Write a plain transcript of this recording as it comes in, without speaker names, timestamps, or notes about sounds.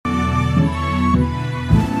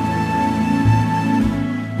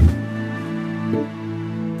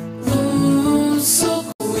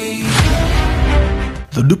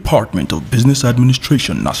Department of Business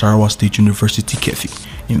Administration, Nasarawa State University, Kefi,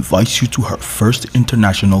 invites you to her first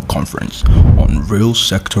international conference on real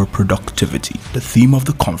sector productivity. The theme of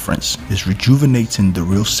the conference is Rejuvenating the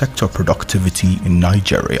Real Sector Productivity in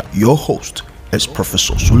Nigeria. Your host is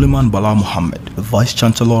Professor Suleiman Bala Muhammad, the Vice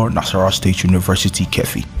Chancellor, Nasarawa State University,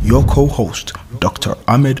 Kefi. Your co-host, Dr.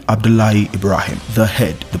 Ahmed Abdullahi Ibrahim, the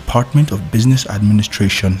Head, Department of Business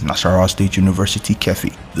Administration, Nasarawa State University,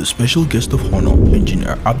 Kefi. The special guest of honor,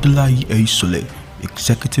 Engineer Abdullahi A. Sule,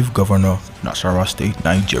 Executive Governor, Nasarawa State,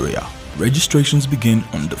 Nigeria. Registrations begin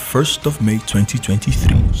on the 1st of May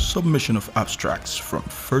 2023. Submission of abstracts from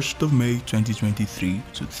 1st of May 2023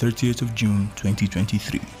 to 30th of June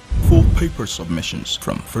 2023. Full paper submissions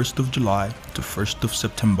from 1st of July to 1st of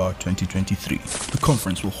September 2023. The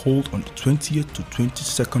conference will hold on the 20th to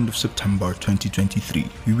 22nd of September 2023.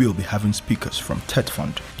 We will be having speakers from TED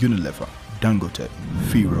Fund, Unilever, Dangote,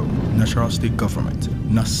 Firo, National State Government,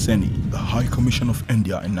 NASENI, the High Commission of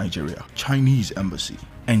India in Nigeria, Chinese Embassy,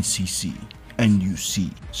 NCC,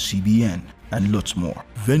 NUC, CBN, and lots more.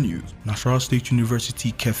 Venue, National State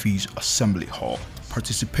University Kefi's Assembly Hall.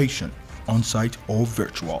 Participation, on-site or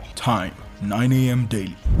virtual. Time, 9 a.m.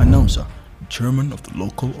 daily. Announcer, Chairman of the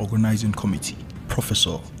Local Organizing Committee,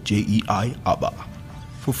 Professor J.E.I. Abba.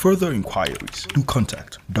 For further inquiries, do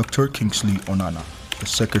contact Dr. Kingsley Onana, the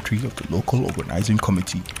Secretary of the Local Organizing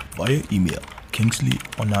Committee, via email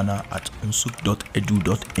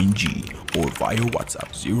kingsleyonana@unsuk.edu.ng or via WhatsApp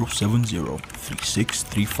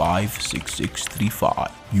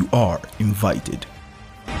 070-3635-6635. You are invited.